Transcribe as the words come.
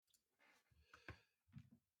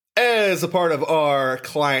As a part of our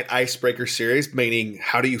client icebreaker series, meaning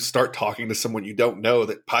how do you start talking to someone you don't know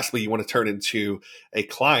that possibly you want to turn into a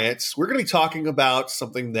client, we're going to be talking about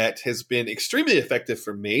something that has been extremely effective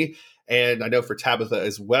for me, and I know for Tabitha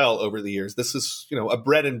as well over the years. This is, a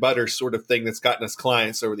bread and butter sort of thing that's gotten us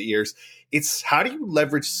clients over the years. It's how do you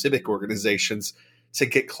leverage civic organizations to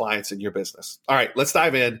get clients in your business? All right, let's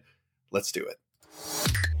dive in. Let's do it.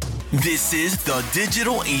 This is the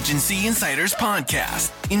Digital Agency Insiders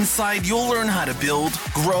Podcast. Inside, you'll learn how to build,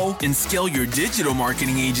 grow, and scale your digital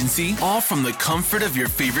marketing agency, all from the comfort of your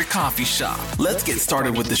favorite coffee shop. Let's get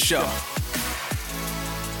started with the show.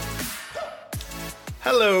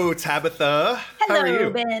 Hello, Tabitha. Hello, how are you?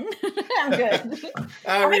 Ben. I'm good.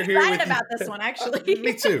 I'm excited about this one, actually.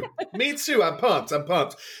 Me too. I'm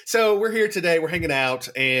pumped. So we're here today. We're hanging out,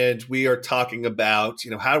 and we are talking about,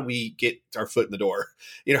 how do we get our foot in the door?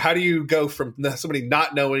 How do you go from somebody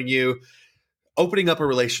not knowing you, opening up a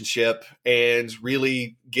relationship, and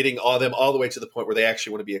really getting them all the way to the point where they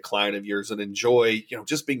actually want to be a client of yours and enjoy,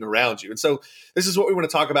 just being around you. And so this is what we want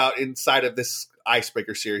to talk about inside of this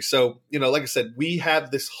icebreaker series. So, like I said, we have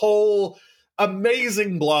this whole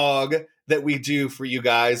amazing blog that we do for you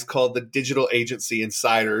guys called the Digital Agency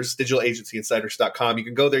Insiders, digitalagencyinsiders.com. You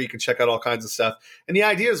can go there. You can check out all kinds of stuff. And the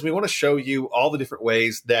idea is we want to show you all the different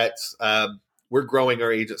ways that we're growing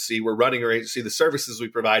our agency, we're running our agency, the services we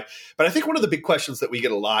provide. But I think one of the big questions that we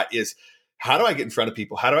get a lot is, how do I get in front of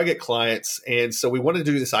people? How do I get clients? And so we want to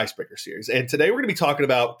do this icebreaker series. And today we're going to be talking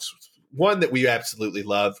about one that we absolutely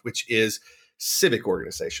love, which is civic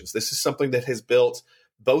organizations. This is something that has built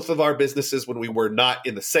both of our businesses when we were not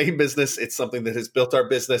in the same business. It's something that has built our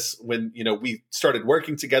business when, we started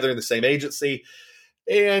working together in the same agency.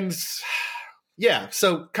 And yeah,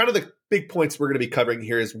 so kind of the big points we're going to be covering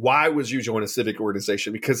here is, why would you join a civic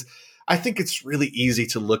organization? Because I think it's really easy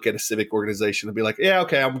to look at a civic organization and be like, yeah,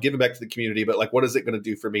 okay, I'm giving back to the community, but what is it going to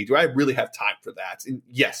do for me? Do I really have time for that? And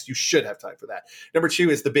yes, you should have time for that. Number two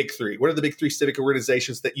is the big three. What are the big three civic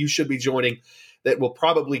organizations that you should be joining that will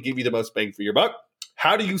probably give you the most bang for your buck?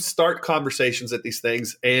 How do you start conversations at these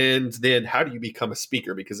things? And then how do you become a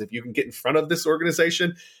speaker? Because if you can get in front of this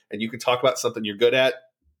organization and you can talk about something you're good at,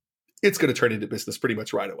 it's going to turn into business pretty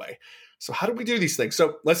much right away. So how do we do these things?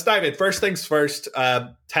 So let's dive in. First things first,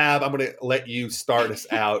 Tab, I'm going to let you start us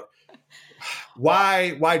out.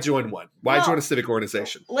 Why join one? Why join a civic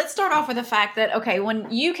organization? Let's start off with the fact that, okay, when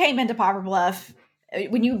you came into Poplar Bluff,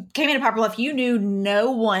 you knew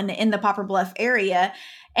no one in the Poplar Bluff area.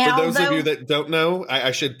 And for those of you that don't know,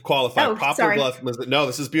 I should qualify. Poplar Bluff, Missouri. No,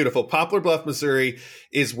 this is beautiful. Poplar Bluff, Missouri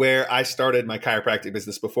is where I started my chiropractic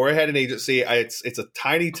business. Before I had an agency, it's a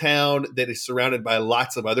tiny town that is surrounded by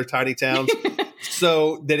lots of other tiny towns.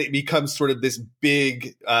 So that it becomes sort of this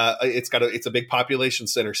big, it's a big population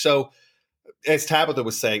center. So as Tabitha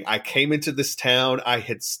was saying, I came into this town, I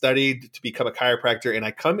had studied to become a chiropractor, and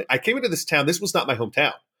I came into this town. This was not my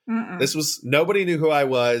hometown. Nobody knew who I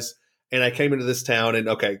was. And I came into this town, and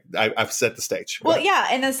I've set the stage. Well, yeah,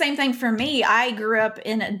 and the same thing for me. I grew up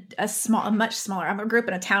in a much smaller. I grew up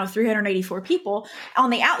in a town of 384 people on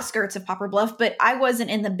the outskirts of Poplar Bluff, but I wasn't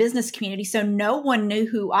in the business community, so no one knew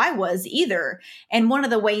who I was either. And one of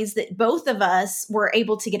the ways that both of us were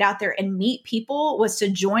able to get out there and meet people was to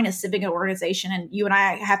join a civic organization. And you and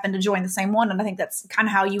I happened to join the same one, and I think that's kind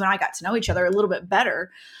of how you and I got to know each other a little bit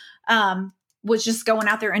better. Was just going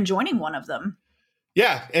out there and joining one of them.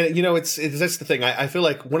 Yeah. And, that's the thing. I feel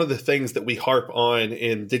like one of the things that we harp on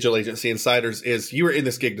in Digital Agency Insiders is you are in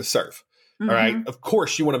this gig to serve. Mm-hmm. All right. Of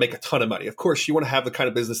course, you want to make a ton of money. Of course, you want to have the kind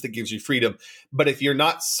of business that gives you freedom. But if you're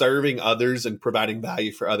not serving others and providing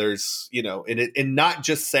value for others, and not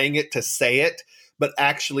just saying it to say it, but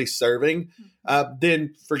actually serving,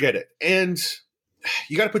 then forget it. And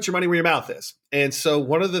you got to put your money where your mouth is. And so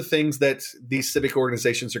one of the things that these civic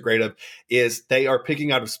organizations are great of is they are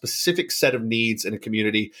picking out a specific set of needs in a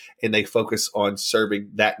community, and they focus on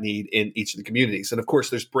serving that need in each of the communities. And of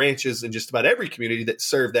course, there's branches in just about every community that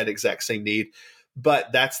serve that exact same need.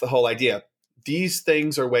 But that's the whole idea. These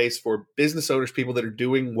things are ways for business owners, people that are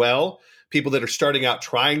doing well, people that are starting out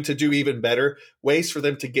trying to do even better, ways for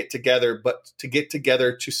them to get together, but to get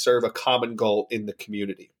together to serve a common goal in the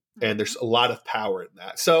community. And there's a lot of power in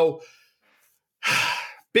that. So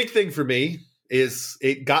big thing for me is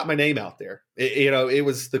it got my name out there. It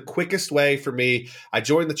was the quickest way for me. I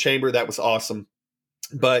joined the chamber. That was awesome.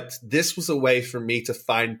 But this was a way for me to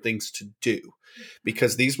find things to do,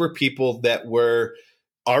 because these were people that were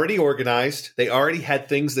already organized. They already had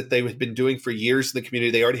things that they had been doing for years in the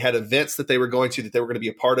community. They already had events that they were going to, that they were going to be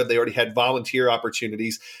a part of. They already had volunteer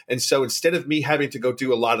opportunities. And so instead of me having to go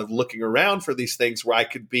do a lot of looking around for these things where I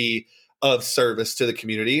could be of service to the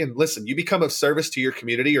community. And listen, you become of service to your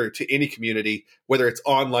community or to any community, whether it's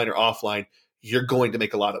online or offline, you're going to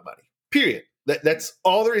make a lot of money, period. That's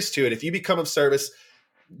all there is to it. If you become of service,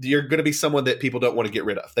 you're going to be someone that people don't want to get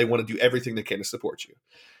rid of. They want to do everything they can to support you.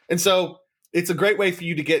 And so it's a great way for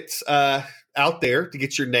you to get out there, to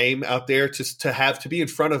get your name out there, to be in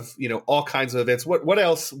front of, all kinds of events. What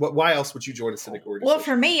else? Why else would you join a civic organization? Well,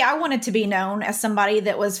 for me, I wanted to be known as somebody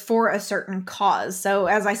that was for a certain cause. So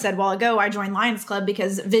as I said a while ago, I joined Lions Club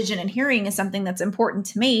because vision and hearing is something that's important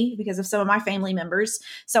to me because of some of my family members.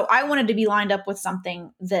 So I wanted to be lined up with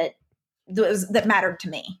something that mattered to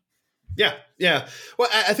me. Yeah. Yeah. Well,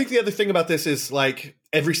 I think the other thing about this is like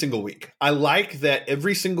every single week. I like that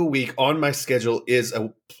every single week on my schedule is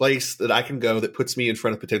a place that I can go that puts me in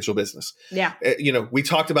front of potential business. Yeah. We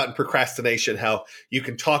talked about in procrastination how you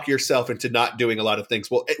can talk yourself into not doing a lot of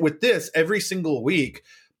things. Well, with this, every single week,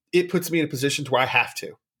 it puts me in a position to where I have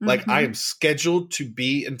to. Like I am scheduled to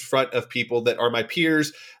be in front of people that are my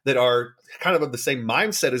peers, that are kind of the same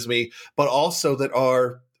mindset as me, but also that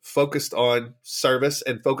are focused on service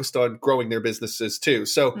and focused on growing their businesses too.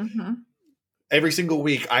 So every single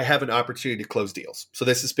week I have an opportunity to close deals. So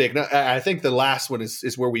this is big. Now, I think the last one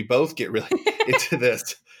is where we both get really into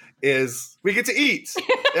this is we get to eat.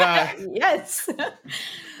 Yes.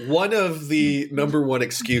 One of the number one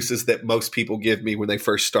excuses that most people give me when they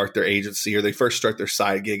first start their agency or they first start their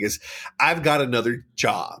side gig is I've got another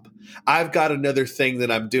job. I've got another thing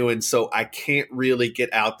that I'm doing, so I can't really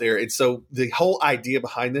get out there. And so the whole idea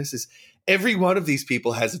behind this is every one of these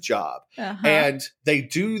people has a job and they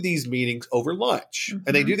do these meetings over lunch.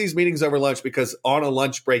 And they do these meetings over lunch because on a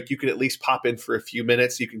lunch break, you can at least pop in for a few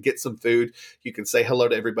minutes. You can get some food. You can say hello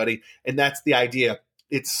to everybody. And that's the idea.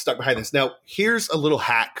 It's stuck behind this. Now, here's a little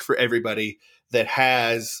hack for everybody that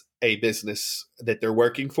has a business that they're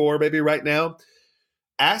working for maybe right now.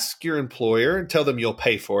 Ask your employer and tell them you'll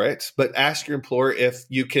pay for it, but ask your employer if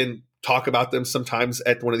you can talk about them sometimes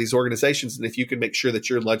at one of these organizations and if you can make sure that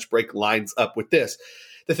your lunch break lines up with this.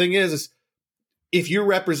 The thing is if you're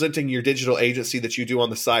representing your digital agency that you do on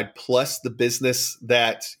the side plus the business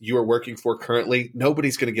that you are working for currently,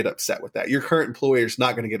 nobody's going to get upset with that. Your current employer is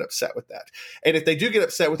not going to get upset with that. And if they do get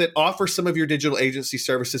upset with it, offer some of your digital agency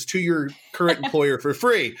services to your current employer for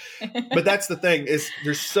free. But that's the thing is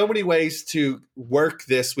there's so many ways to work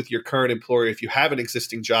this with your current employer if you have an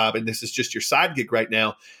existing job and this is just your side gig right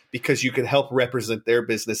now because you can help represent their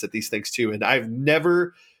business at these things too. And I've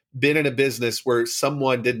never been in a business where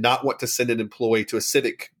someone did not want to send an employee to a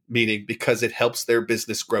civic meeting because it helps their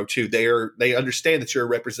business grow too. They understand that you're a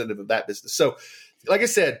representative of that business. So like I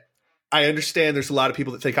said, I understand there's a lot of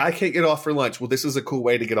people that think I can't get off for lunch. Well, this is a cool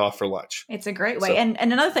way to get off for lunch. It's a great way. So, and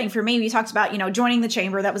another thing for me, we talked about, joining the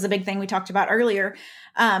chamber. That was a big thing we talked about earlier.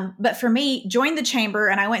 But for me, joined the chamber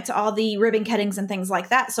and I went to all the ribbon cuttings and things like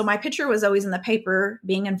that. So my picture was always in the paper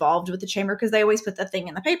being involved with the chamber because they always put the thing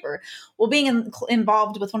in the paper. Well, being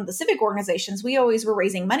involved with one of the civic organizations, we always were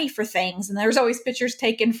raising money for things. And there's always pictures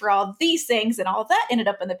taken for all these things and all that ended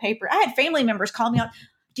up in the paper. I had family members call me on,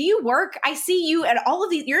 do you work? I see you at all of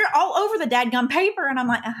these. You're all over the dadgum paper. And I'm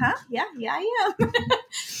like, yeah, I am.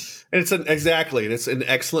 And it's an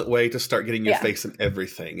excellent way to start getting your face in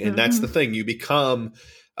everything. And that's the thing. You become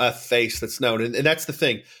a face that's known. And that's the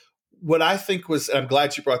thing. What I think was, and I'm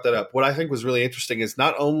glad you brought that up, what I think was really interesting is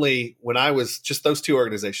not only when I was just those two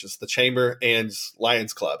organizations, the Chamber and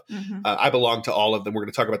Lions Club, I belong to all of them. We're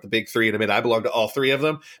going to talk about the big three in a minute. I belong to all three of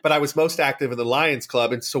them, but I was most active in the Lions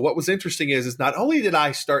Club. And so what was interesting is not only did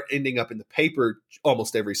I start ending up in the paper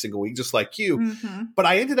almost every single week, just like you, but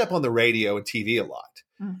I ended up on the radio and TV a lot.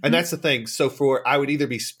 And that's the thing. So I would either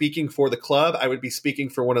be speaking for the club, I would be speaking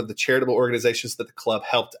for one of the charitable organizations that the club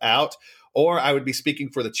helped out, or I would be speaking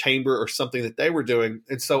for the chamber or something that they were doing.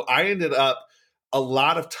 And so I ended up a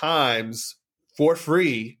lot of times for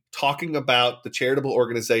free talking about the charitable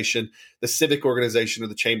organization, the civic organization, or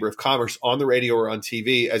the Chamber of Commerce on the radio or on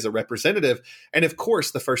TV as a representative. And of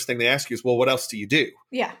course, the first thing they ask you is, well, what else do you do?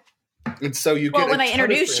 Yeah. And so you get when they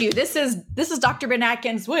introduce you, this is Dr. Ben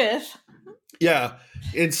Atkins with. Yeah.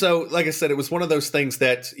 And so, like I said, it was one of those things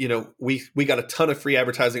that, we got a ton of free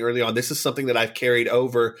advertising early on. This is something that I've carried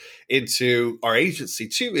over into our agency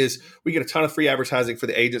too, is we get a ton of free advertising for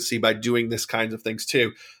the agency by doing this kinds of things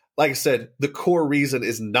too. Like I said, the core reason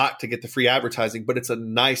is not to get the free advertising, but it's a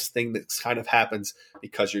nice thing that kind of happens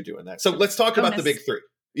because you're doing that. So let's talk about the big three.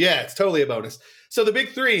 Yeah, it's totally a bonus. So the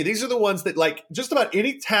big three, these are the ones that like just about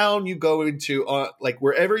any town you go into, like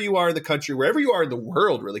wherever you are in the country, wherever you are in the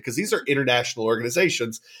world, really, because these are international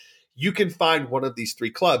organizations, you can find one of these 3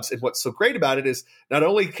 clubs. And what's so great about it is not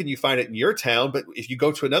only can you find it in your town, but if you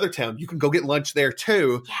go to another town, you can go get lunch there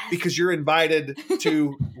too, because you're invited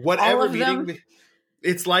to whatever meeting.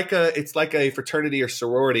 It's like a fraternity or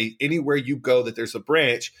sorority. Anywhere you go that there's a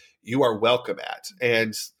branch, you are welcome at.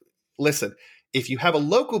 And listen, if you have a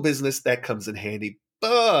local business, that comes in handy.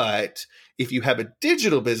 But if you have a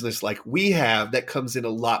digital business like we have, that comes in a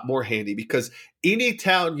lot more handy, because any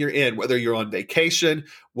town you're in, whether you're on vacation,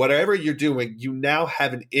 whatever you're doing, you now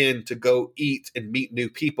have an in to go eat and meet new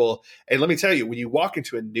people. And let me tell you, when you walk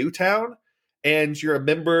into a new town and you're a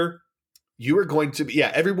member, you are going to be,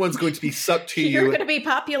 everyone's going to be sucked to you. You're going to be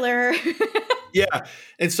popular. Yeah.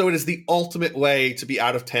 And so it is the ultimate way to be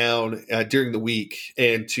out of town during the week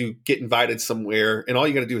and to get invited somewhere. And all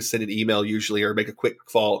you got to do is send an email usually, or make a quick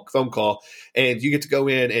phone call, and you get to go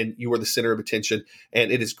in and you are the center of attention.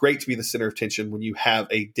 And it is great to be the center of attention when you have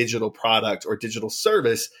a digital product or digital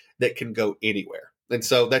service that can go anywhere. And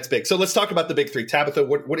so that's big. So let's talk about the big 3. Tabitha,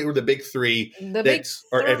 what were the big 3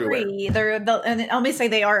 are everywhere? And let me say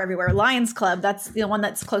they are everywhere. Lions Club, that's the one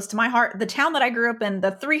that's close to my heart. The town that I grew up in,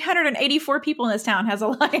 the 384 people in this town has a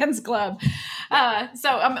Lions Club.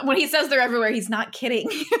 When he says they're everywhere, he's not kidding.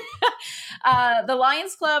 The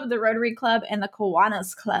Lions Club, the Rotary Club, and the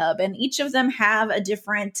Kiwanis Club. And each of them have a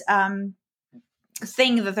different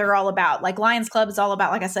thing that they're all about. Like Lions Club is all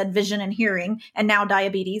about, like I said, vision and hearing, and now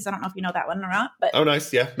diabetes. I don't know if you know that one or not, but oh,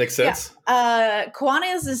 nice. Yeah, makes sense.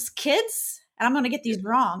 Kiwanis is kids, and I'm going to get these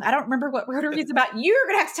wrong. I don't remember what Rotary is about. You're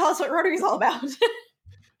going to have to tell us what Rotary is all about.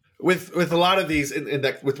 With a lot of these,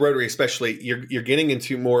 with Rotary especially, you're getting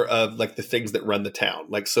into more of like the things that run the town.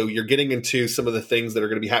 Like, so you're getting into some of the things that are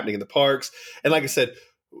going to be happening in the parks. And like I said,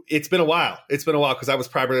 it's been a while. Because I was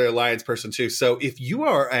primarily a Lions person too. So if you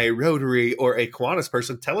are a Rotary or a Kiwanis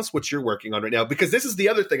person, tell us what you're working on right now. Because this is the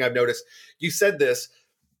other thing I've noticed. You said this.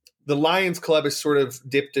 The Lions Club is sort of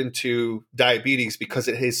dipped into diabetes because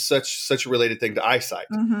it is such a related thing to eyesight.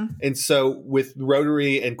 Mm-hmm. And so with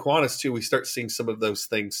Rotary and Kiwanis too, we start seeing some of those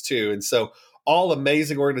things too. And so all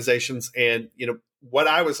amazing organizations. And, what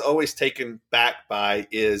I was always taken back by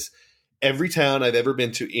is every town I've ever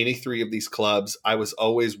been to, any 3 of these clubs, I was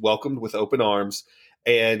always welcomed with open arms,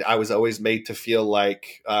 and I was always made to feel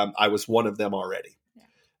like I was one of them already. Yeah.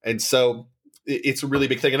 And so it's a really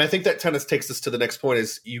big thing. And I think that kind of takes us to the next point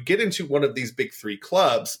is you get into one of these big 3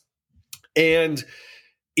 clubs, and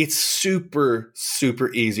it's super,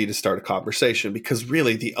 super easy to start a conversation, because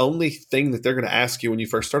really the only thing that they're going to ask you when you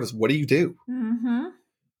first start is, what do you do? Mm-hmm.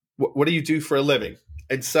 What do you do for a living?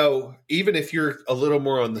 And so even if you're a little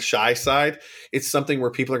more on the shy side, it's something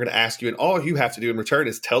where people are going to ask you, and all you have to do in return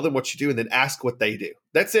is tell them what you do and then ask what they do.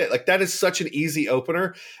 That's it. Like, that is such an easy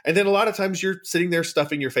opener. And then a lot of times you're sitting there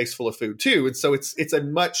stuffing your face full of food too. And so it's a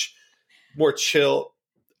much more chill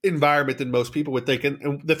environment than most people would think.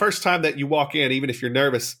 And the first time that you walk in, even if you're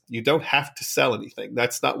nervous, you don't have to sell anything.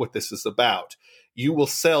 That's not what this is about. You will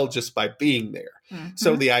sell just by being there. Mm-hmm.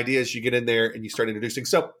 So the idea is you get in there and you start introducing.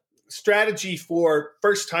 So strategy for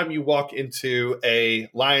first time you walk into a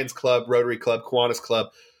Lions Club, Rotary Club, Kiwanis Club,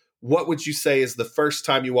 what would you say is the first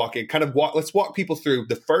time you walk in? Let's walk people through.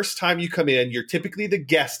 The first time you come in, you're typically the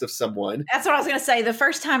guest of someone. That's what I was going to say. The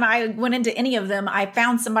first time I went into any of them, I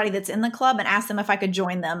found somebody that's in the club and asked them if I could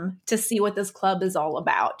join them to see what this club is all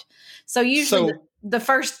about. So usually the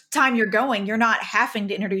first time you're going, you're not having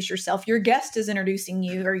to introduce yourself. Your guest is introducing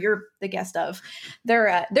you, or you're the guest of.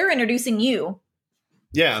 They're introducing you.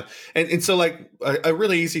 Yeah. And so like a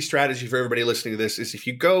really easy strategy for everybody listening to this is if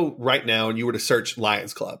you go right now and you were to search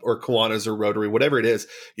Lions Club or Kiwanis or Rotary, whatever it is,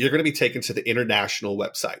 you're going to be taken to the international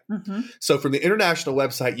website. Mm-hmm. So from the international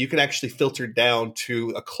website, you can actually filter down to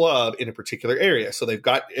a club in a particular area. So they've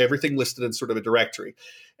got everything listed in sort of a directory.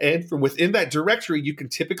 And from within that directory, you can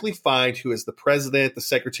typically find who is the president, the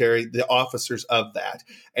secretary, the officers of that.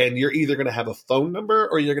 And you're either going to have a phone number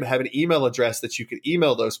or you're going to have an email address that you can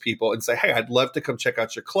email those people and say, hey, I'd love to come check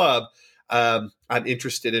out your club. I'm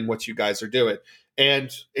interested in what you guys are doing.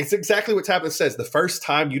 And it's exactly what Tabitha says. The first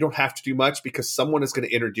time you don't have to do much because someone is going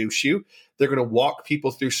to introduce you. They're going to walk people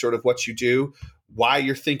through sort of what you do, why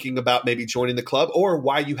you're thinking about maybe joining the club, or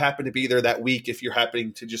why you happen to be there that week if you're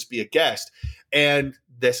happening to just be a guest. And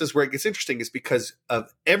this is where it gets interesting, is because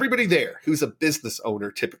of everybody there who's a business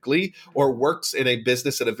owner typically, or works in a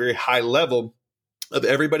business at a very high level. Of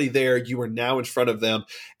everybody there, you are now in front of them,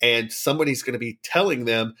 and somebody's going to be telling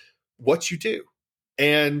them what you do.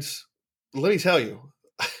 And let me tell you,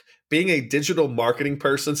 being a digital marketing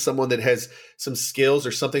person, someone that has some skills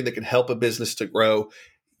or something that can help a business to grow,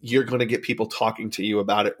 you're going to get people talking to you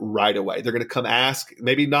about it right away. They're going to come ask,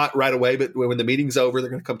 maybe not right away, but when the meeting's over, they're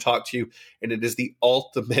going to come talk to you. And it is the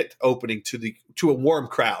ultimate opening to a warm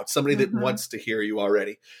crowd, somebody that wants to hear you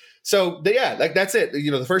already. So yeah, like that's it.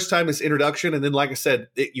 The first time is introduction. And then, like I said,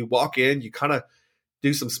 you walk in, you kind of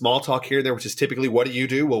do some small talk here and there, which is typically, what do you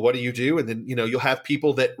do? Well, what do you do? And then, you'll have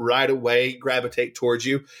people that right away gravitate towards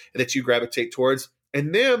you and that you gravitate towards.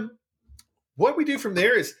 And then what we do from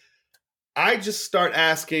there is I just start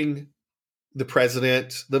asking the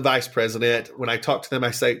president, the vice president, when I talk to them,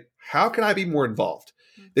 I say, how can I be more involved?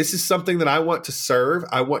 This is something that I want to serve.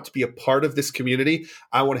 I want to be a part of this community.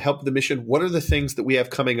 I want to help the mission. What are the things that we have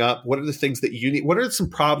coming up? What are the things that you need? What are some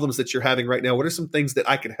problems that you're having right now? What are some things that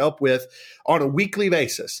I can help with on a weekly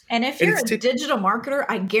basis? And if you're a digital marketer,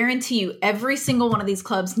 I guarantee you every single one of these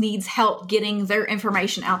clubs needs help getting their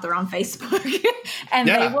information out there on Facebook and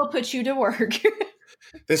they will put you to work.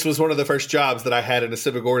 This was one of the first jobs that I had in a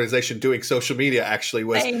civic organization doing social media, actually,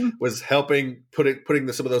 was helping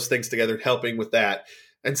putting some of those things together, helping with that.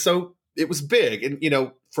 And so it was big.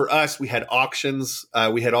 And, for us, we had auctions.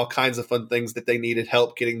 We had all kinds of fun things that they needed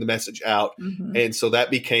help getting the message out. Mm-hmm. And so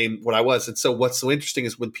that became what I was. And so what's so interesting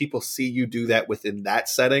is when people see you do that within that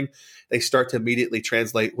setting, they start to immediately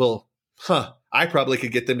translate, well, I probably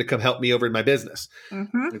could get them to come help me over in my business.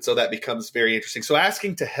 Mm-hmm. And so that becomes very interesting. So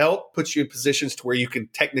asking to help puts you in positions to where you can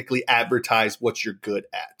technically advertise what you're good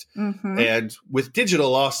at. Mm-hmm. And with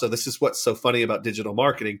digital also, this is what's so funny about digital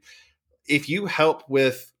marketing. If you help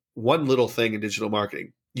with one little thing in digital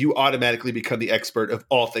marketing, you automatically become the expert of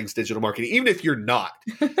all things digital marketing, even if you're not.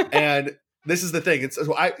 And this is the thing. It's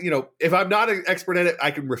if I'm not an expert at it,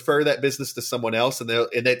 I can refer that business to someone else, and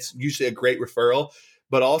that's usually a great referral.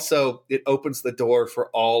 But also, it opens the door for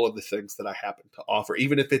all of the things that I happen to offer,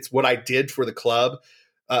 even if it's what I did for the club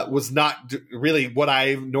was not really what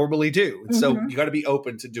I normally do. And so you got to be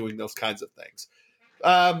open to doing those kinds of things.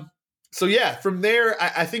 So yeah, from there,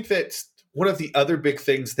 I think that one of the other big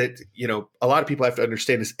things that, a lot of people have to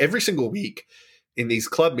understand is every single week in these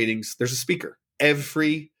club meetings, there's a speaker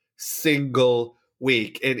every single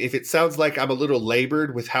week. And if it sounds like I'm a little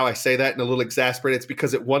labored with how I say that and a little exasperated, it's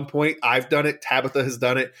because at one point I've done it. Tabitha has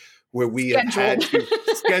done it, where we have had to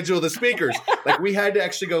schedule the speakers. Like we had to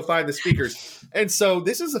actually go find the speakers. And so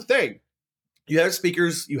this is a thing. You have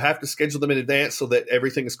speakers, you have to schedule them in advance so that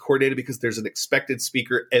everything is coordinated, because there's an expected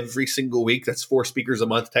speaker every single week. That's 4 speakers a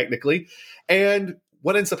month, technically. And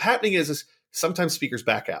what ends up happening is sometimes speakers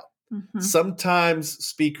back out. Mm-hmm. Sometimes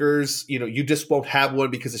speakers, you just won't have one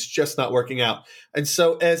because it's just not working out. And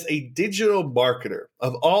so as a digital marketer,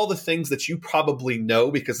 of all the things that you probably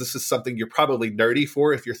know, because this is something you're probably nerdy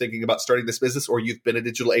for if you're thinking about starting this business or you've been a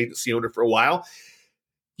digital agency owner for a while,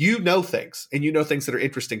 you know things, and you know things that are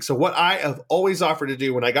interesting. So what I have always offered to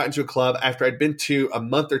do when I got into a club, after I'd been to a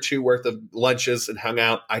month or two worth of lunches and hung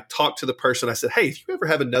out, I talked to the person. I said, hey, if you ever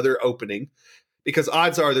have another opening, because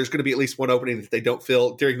odds are there's going to be at least one opening that they don't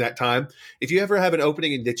fill during that time. If you ever have an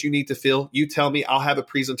opening and that you need to fill, you tell me. I'll have a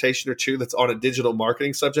presentation or two that's on a digital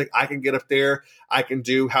marketing subject. I can get up there. I can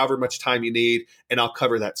do however much time you need, and I'll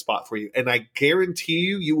cover that spot for you. And I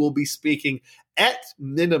guarantee you will be speaking at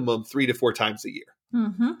minimum 3 to 4 times a year.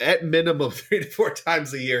 Mm-hmm. At minimum 3 to 4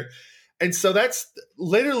 times a year. And so that's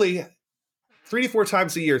literally 3 to 4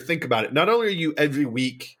 times a year. Think about it. Not only are you every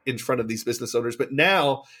week in front of these business owners, but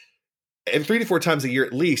now, and 3 to 4 times a year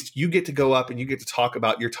at least, you get to go up and you get to talk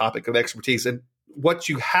about your topic of expertise. And what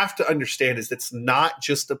you have to understand is it's not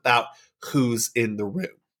just about who's in the room.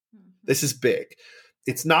 Mm-hmm. This is big.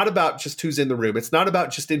 It's not about just who's in the room. It's not about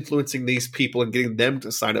just influencing these people and getting them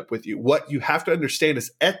to sign up with you. What you have to understand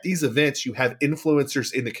is at these events, you have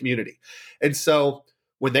influencers in the community. And so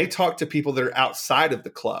when they talk to people that are outside of the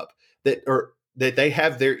club, that they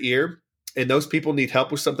have their ear, and those people need help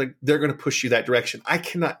with something, they're going to push you that direction. I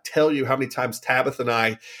cannot tell you how many times Tabitha and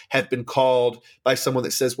I have been called by someone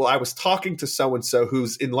that says, well, I was talking to so-and-so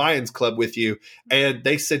who's in Lions Club with you, and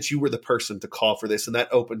they said you were the person to call for this, and that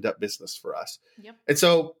opened up business for us. Yep. And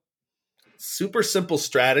so super simple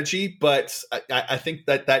strategy, but I think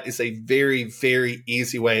that is a very, very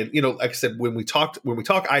easy way. And, like I said, when we talk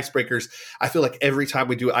icebreakers, I feel like every time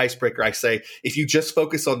we do an icebreaker, I say, if you just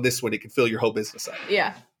focus on this one, it can fill your whole business up.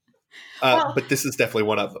 Yeah. But this is definitely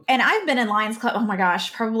one of them. And I've been in Lions Club, oh my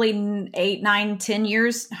gosh, probably 8, 9, 10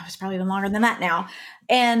 years. Oh, it's probably even longer than that now.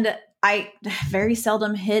 And I very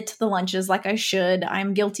seldom hit the lunches like I should.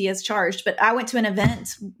 I'm guilty as charged. But I went to an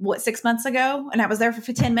event, 6 months ago, and I was there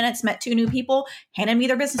for 10 minutes, met 2 new people, handed me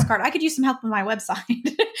their business card. I could use some help with my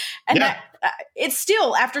website. And it's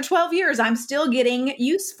still, after 12 years, I'm still getting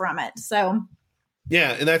use from it. So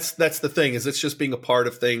Yeah, and that's the thing, is it's just being a part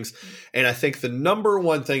of things. And I think the number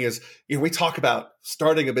one thing is, we talk about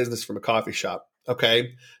starting a business from a coffee shop,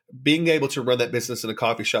 okay? Being able to run that business in a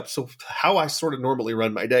coffee shop. So how I sort of normally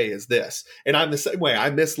run my day is this. And I'm the same way.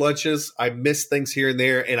 I miss lunches, I miss things here and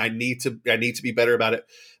there, and I need to be better about it.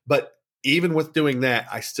 But even with doing that,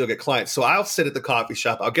 I still get clients. So I'll sit at the coffee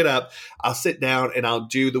shop, I'll get up, I'll sit down, and I'll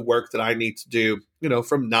do the work that I need to do,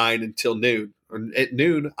 from 9 until noon. At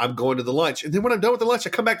noon, I'm going to the lunch. And then when I'm done with the lunch, I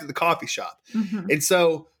come back to the coffee shop. Mm-hmm. And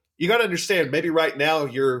so you got to understand, maybe right now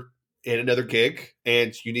you're in another gig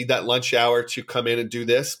and you need that lunch hour to come in and do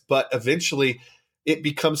this. But eventually it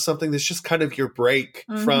becomes something that's just kind of your break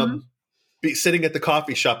from sitting at the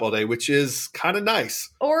coffee shop all day, which is kind of nice.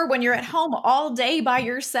 Or when you're at home all day by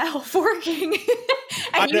yourself working.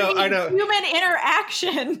 I know. Human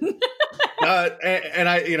interaction. And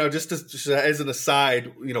I, just as an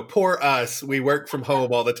aside, poor us, we work from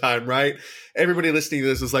home all the time, right? Everybody listening to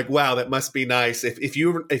this is like, wow, that must be nice. If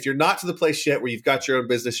you're not to the place yet where you've got your own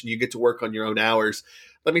business and you get to work on your own hours,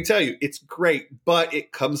 let me tell you, it's great, but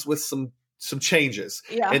it comes with some changes.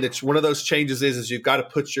 Yeah. And it's one of those changes is you've got to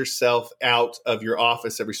put yourself out of your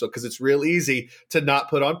office every so, because it's real easy to not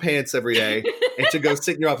put on pants every day and to go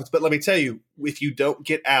sit in your office. But let me tell you, if you don't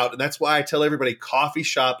get out, and that's why I tell everybody, coffee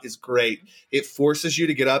shop is great. It forces you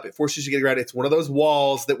to get up. It forces you to get around. It's one of those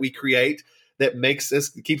walls that we create that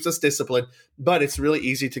keeps us disciplined. But it's really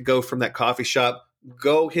easy to go from that coffee shop,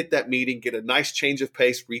 go hit that meeting, get a nice change of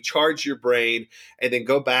pace, recharge your brain, and then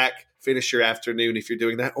go back, finish your afternoon if you're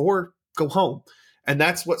doing that, or go home. And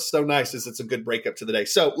that's what's so nice, is it's a good breakup to the day.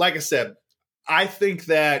 So like I said, I think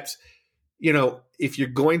that, if you're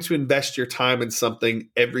going to invest your time in something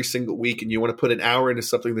every single week and you want to put an hour into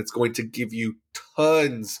something that's going to give you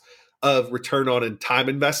tons of return on and time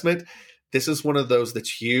investment, this is one of those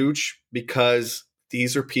that's huge, because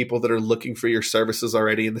these are people that are looking for your services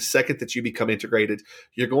already. And the second that you become integrated,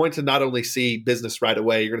 you're going to not only see business right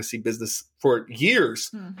away, you're going to see business for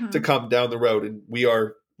years to come down the road. And we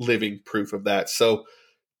are living proof of that. So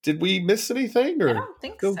did we miss anything? Or I don't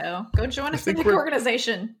think so. Go join a civic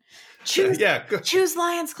organization. Choose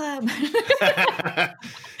Lions Club. And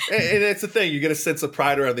it's the thing, you get a sense of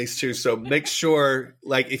pride around these two. So make sure,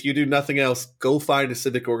 if you do nothing else, go find a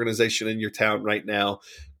civic organization in your town right now.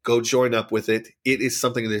 Go join up with it. It is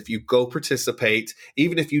something that if you go participate,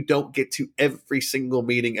 even if you don't get to every single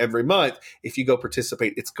meeting every month, if you go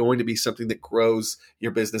participate, it's going to be something that grows your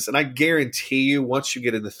business. And I guarantee you, once you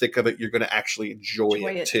get in the thick of it, you're going to actually enjoy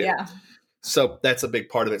it too. Yeah. So that's a big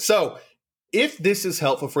part of it. So if this is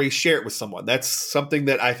helpful for you, share it with someone. That's something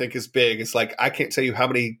that I think is big. It's like, I can't tell you how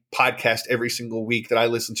many podcasts every single week that I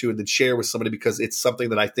listen to and then share with somebody, because it's something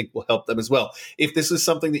that I think will help them as well. If this is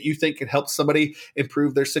something that you think can help somebody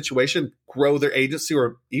improve their situation, grow their agency,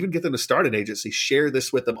 or even get them to start an agency, share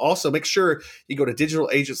this with them. Also, make sure you go to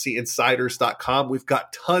digitalagencyinsiders.com. We've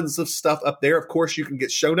got tons of stuff up there. Of course, you can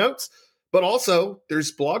get show notes, but also there's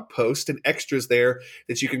blog posts and extras there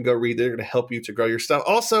that you can go read. They're going to help you to grow your stuff.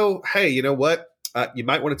 Also, hey, you know what? You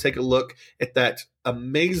might want to take a look at that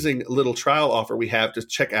amazing little trial offer we have to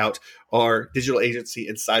check out our Digital Agency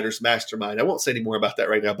Insiders Mastermind. I won't say any more about that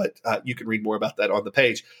right now, but you can read more about that on the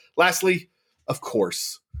page. Lastly, of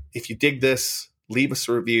course, if you dig this, leave us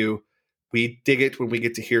a review. We dig it when we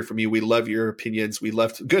get to hear from you. We love your opinions. We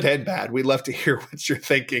love good and bad. We love to hear what you're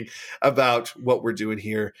thinking about what we're doing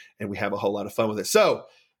here, and we have a whole lot of fun with it. So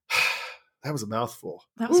that was a mouthful.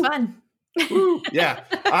 That was fun. Yeah.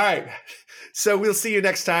 All right. So we'll see you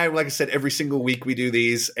next time. Like I said, every single week we do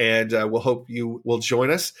these, and we'll hope you will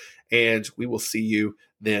join us, and we will see you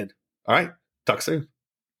then. All right. Talk soon.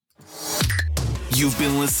 You've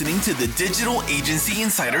been listening to the Digital Agency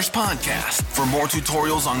Insiders Podcast. For more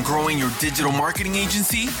tutorials on growing your digital marketing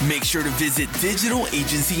agency, make sure to visit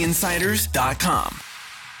digitalagencyinsiders.com.